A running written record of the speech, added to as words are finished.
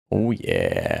Oh,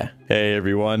 yeah. Hey,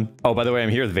 everyone. Oh, by the way, I'm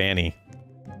here with Vanny.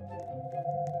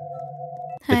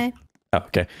 Hi. Oh,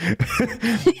 okay.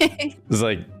 It's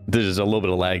like, there's just a little bit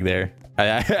of lag there. I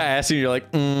asked you, you're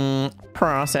like,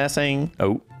 processing.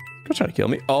 Oh, she's trying to kill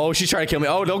me. Oh, she's trying to kill me.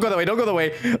 Oh, don't go that way. Don't go that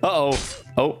way. Uh-oh.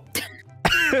 Oh.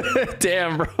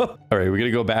 Damn, bro. All right, we're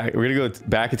gonna go back. We're gonna go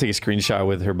back and take a screenshot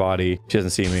with her body. She doesn't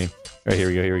see me. All right, here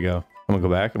we go. Here we go. I'm gonna go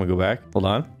back. I'm gonna go back. Hold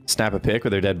on. Snap a pic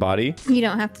with her dead body. You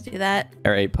don't have to do that.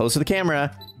 All right, pose to the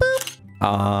camera. Boop.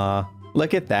 Aw,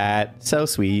 look at that. So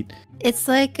sweet. It's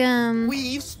like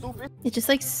it just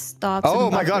like stops.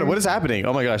 Oh my god, what is happening?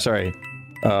 Oh my gosh, sorry.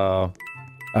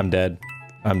 I'm dead.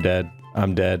 I'm dead.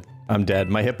 I'm dead. I'm dead.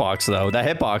 My hitbox though. That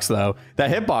hitbox though.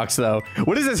 That hitbox though.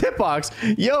 What is this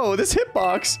hitbox? Yo, this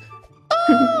hitbox.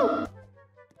 Oh!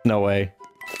 No way.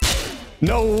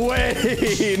 No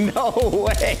way. No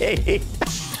way.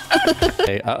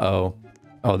 Hey, uh-oh.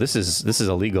 Oh, this is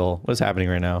illegal. What's happening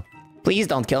right now? Please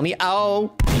don't kill me.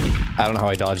 Oh. I don't know how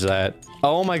I dodged that.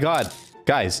 Oh my god.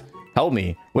 Guys, help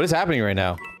me. What is happening right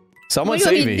now? Someone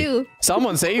save me.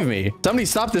 Someone save me. Somebody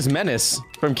stop this menace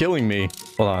from killing me.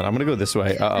 Hold on. I'm gonna go this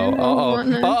way. Uh-oh. Uh-oh.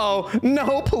 Uh-oh.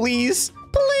 No, please.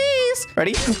 Please.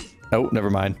 Ready? Oh, never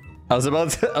mind. I was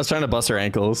trying to bust her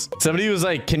ankles. Somebody was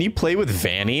like, can you play with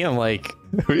Vanny? I'm like,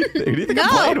 who do you think I'm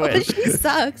playing with? She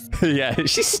sucks. Yeah,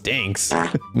 she stinks.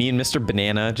 Me and Mr.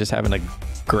 Banana just having a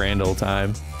grand old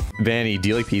time. Vanny, do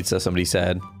you like pizza? Somebody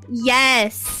said.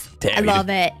 Yes. Damn, I love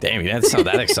it. Damn, you didn't sound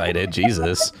that excited.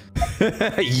 Jesus.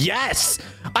 Yes,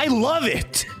 I love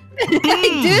it.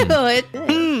 I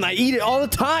do. I eat it all the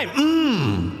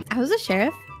time. I was a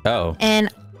sheriff. Oh.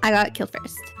 And I got killed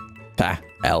first.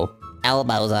 El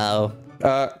bozo.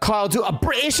 Kyle, do a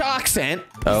British accent.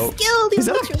 Oh. Skilled. Is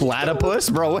that a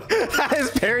platypus, bro?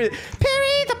 Is Perry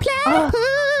the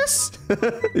platypus?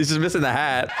 He's just missing the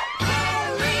hat.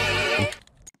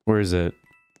 Where is it?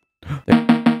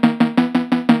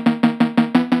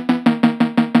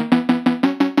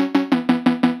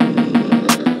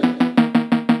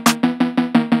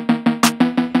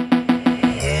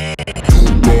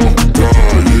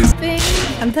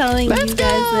 I'm telling you guys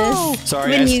this.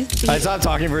 Sorry, I stopped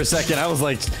talking for a second. I was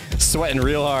like sweating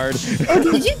real hard. Oh,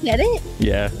 did you get it?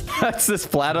 Yeah, that's this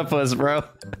platypus, bro.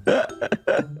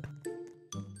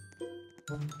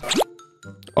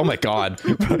 Oh my god,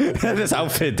 this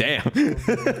outfit, damn.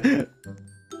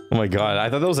 Oh my god, I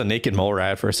thought that was a naked mole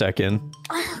rat for a second.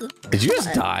 Did you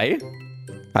just die?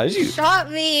 How did you?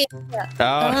 Shot me.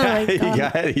 Oh,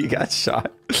 he got shot.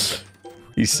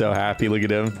 He's so happy. Look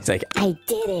at him. He's like, I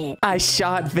did it. I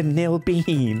shot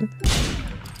VANILBEAN.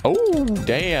 Oh,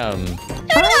 damn. Shorty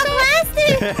got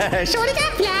blasted. Shorty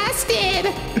got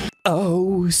blasted.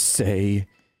 Oh, say,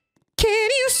 can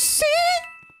you see?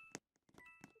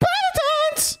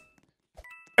 Pythons.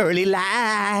 Early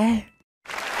lie.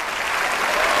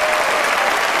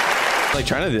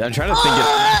 Like I'm trying to think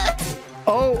it.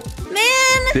 Oh,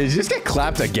 man. Did you just get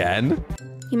clapped again?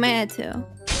 You might have to.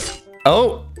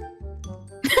 Oh.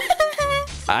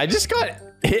 I just got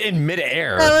hit in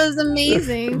midair. That was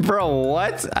amazing. Bro,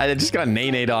 what? I just got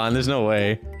nay-nayed on. There's no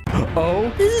way.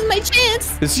 Oh. This is my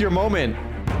chance. This is your moment.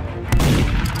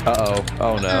 Uh-oh.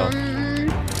 Oh, no.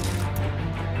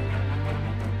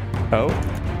 Oh.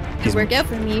 He's work out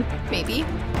for me, maybe.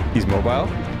 He's mobile.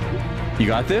 You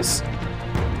got this?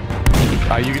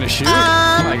 Are you going to shoot?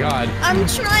 Oh, my God. I'm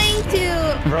trying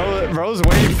to. Bro's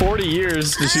waiting 40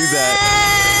 years to shoot that.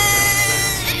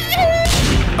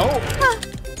 Oh.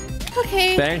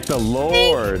 Okay. Thank the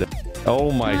Lord.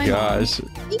 Oh my gosh.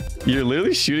 You're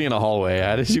literally shooting in a hallway.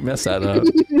 How did you mess that up?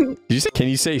 Can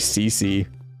you say Cece?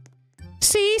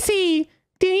 Cece,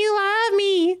 do you love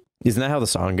me? Isn't that how the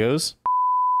song goes?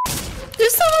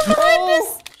 There's someone behind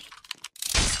us.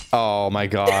 Oh my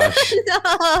gosh.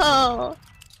 No.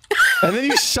 And then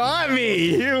you shot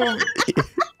me.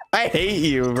 I hate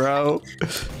you, bro.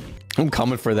 I'm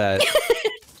coming for that.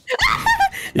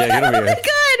 Yeah, get over here. Oh my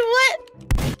god, what?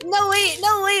 No, wait,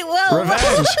 whoa.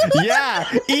 Revenge. Yeah,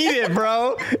 eat it,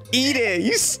 bro. Eat it.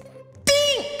 You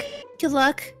stink. Good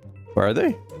luck. Where are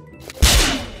they?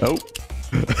 Oh.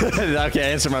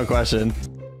 Okay, answer my question.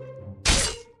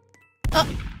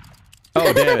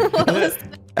 Oh, damn it.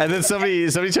 And then somebody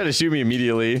tried to shoot me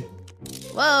immediately.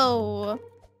 Whoa.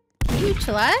 Can you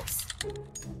chillax?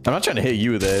 I'm not trying to hit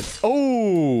you with it.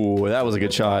 Oh, that was a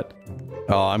good shot.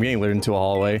 Oh, I'm getting lured into a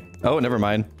hallway. Oh, never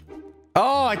mind.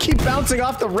 Oh, I keep bouncing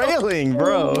off the railing,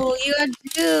 bro. Oh, you got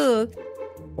juked.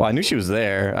 Well, I knew she was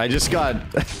there. I just got...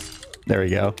 There we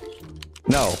go.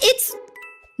 No. It's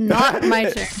not my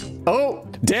turn. Oh,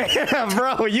 damn,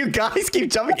 bro. You guys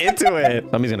keep jumping into it.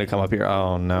 Somebody's gonna come up here.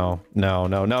 Oh, no. No.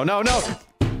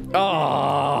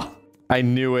 Oh, I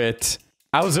knew it.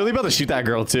 I was really about to shoot that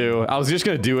girl too. I was just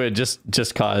gonna do it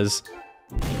just cause.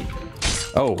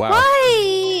 Oh wow.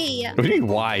 Why? What do you mean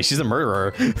why? She's a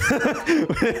murderer. Why?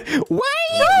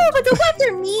 No, but don't go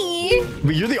after me.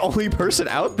 But you're the only person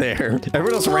out there.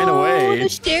 Everyone else ran Oh, away. the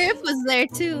sheriff was there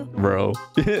too. Bro.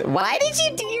 Why did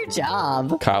you do your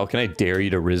job? Kyle, can I dare you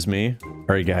to riz me? All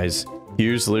right, guys.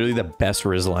 Here's literally the best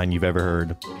riz line you've ever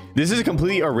heard. This is a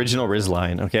completely original riz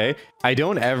line, okay? I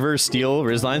don't ever steal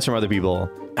riz lines from other people.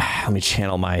 Let me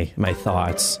channel my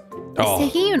thoughts. It's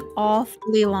taking you an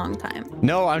awfully long time.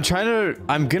 No, I'm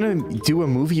gonna do a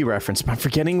movie reference, but I'm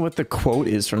forgetting what the quote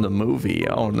is from the movie.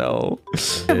 Oh no.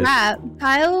 Rap.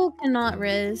 Kyle cannot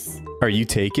riz. Are you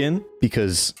taken?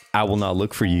 Because I will not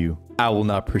look for you. I will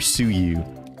not pursue you.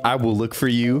 I will look for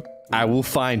you. I will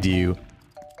find you.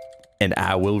 And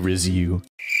I will riz you.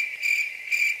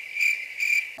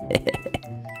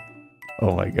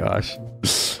 Oh my gosh.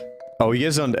 Oh, you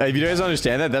guys don't, if you guys don't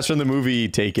understand that, that's from the movie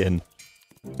Taken.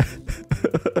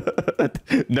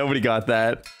 Nobody got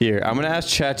that. Here, I'm gonna ask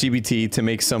ChatGPT to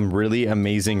make some really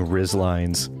amazing riz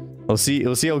lines. We'll see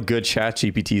how good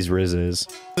ChatGPT's riz is.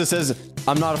 It says,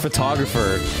 I'm not a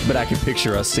photographer, but I can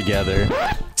picture us together.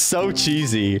 So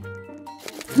cheesy.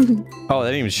 Oh, that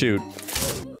didn't even shoot.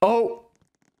 Oh.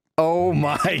 Oh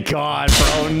my god,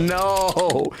 bro, no.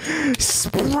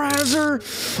 Sprazzer.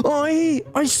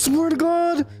 I swear to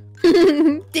God.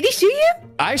 Did he shoot you?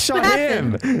 I shot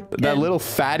him. That little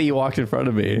fatty walked in front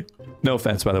of me. No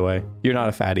offense, by the way. You're not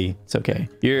a fatty. It's okay.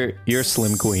 You're a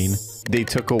slim queen. They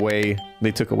took away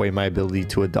my ability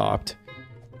to adopt.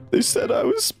 They said I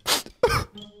was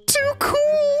too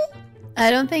cool.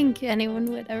 I don't think anyone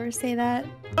would ever say that.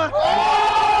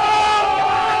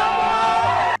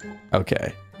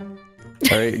 Okay.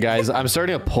 All right, guys. I'm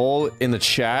starting a poll in the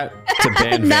chat to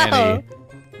ban No. Vanny.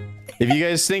 If you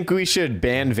guys think we should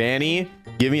ban Vanny,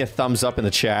 give me a thumbs up in the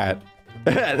chat.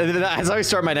 That's how I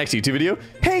start my next YouTube video.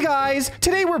 Hey guys,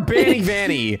 today we're banning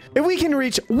Vanny. If we can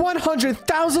reach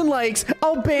 100,000 likes,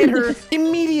 I'll ban her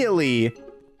immediately.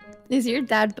 Is your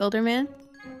dad Builder Man?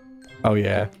 Oh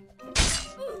yeah.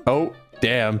 Oh,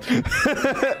 damn.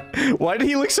 Why did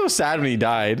he look so sad when he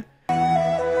died?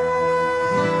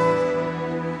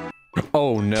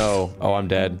 Oh no. Oh, I'm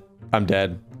dead. I'm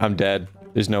dead. I'm dead.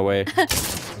 There's no way.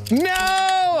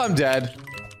 No, I'm dead.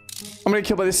 I'm gonna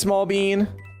kill by this small bean.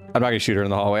 I'm not gonna shoot her in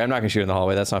the hallway. I'm not gonna shoot her in the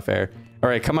hallway. That's not fair. All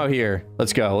right, come out here.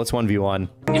 Let's go. Let's 1v1.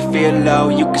 When you feel low,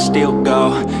 you can still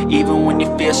go. Even when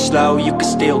you feel slow, you can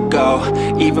still go.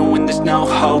 Even when there's no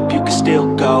hope, you can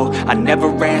still go. I never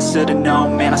answer to no,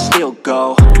 man, I still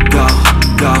go. Go,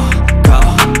 go, go,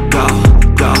 go, go,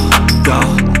 go, go,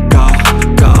 go,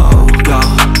 go,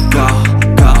 go,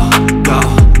 go, go,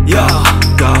 yo,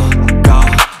 go, go,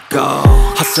 go.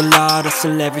 Hustle hard,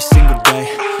 hustle every single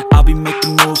day. I'll be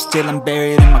making moves till I'm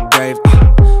buried in my grave.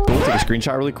 We'll take a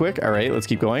screenshot really quick. All right, let's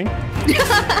keep going.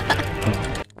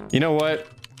 You know what?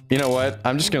 You know what?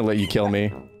 I'm just gonna let you kill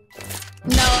me.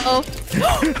 No.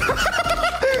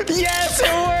 Yes,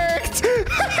 it worked!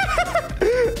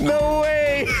 No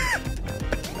way!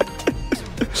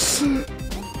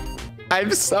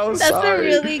 I'm so That's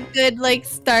sorry. a really good like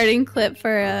starting clip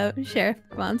for a sheriff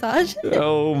montage.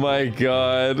 Oh my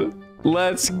god.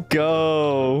 Let's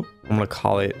go. I'm gonna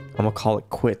call it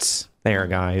quits there,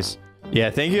 guys. Yeah,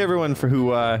 thank you everyone for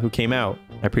who came out.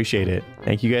 I appreciate it.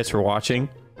 Thank you guys for watching.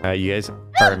 You guys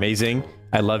are amazing.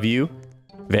 I love you.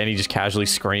 Vanny just casually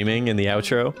screaming in the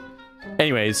outro.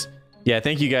 Anyways, yeah,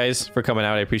 thank you guys for coming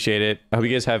out. I appreciate it. I hope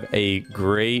you guys have a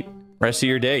great rest of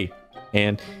your day.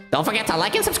 And don't forget to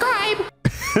like and subscribe.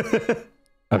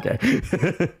 Okay.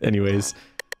 Anyways,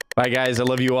 bye guys. I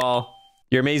love you all.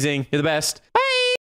 You're amazing. You're the best.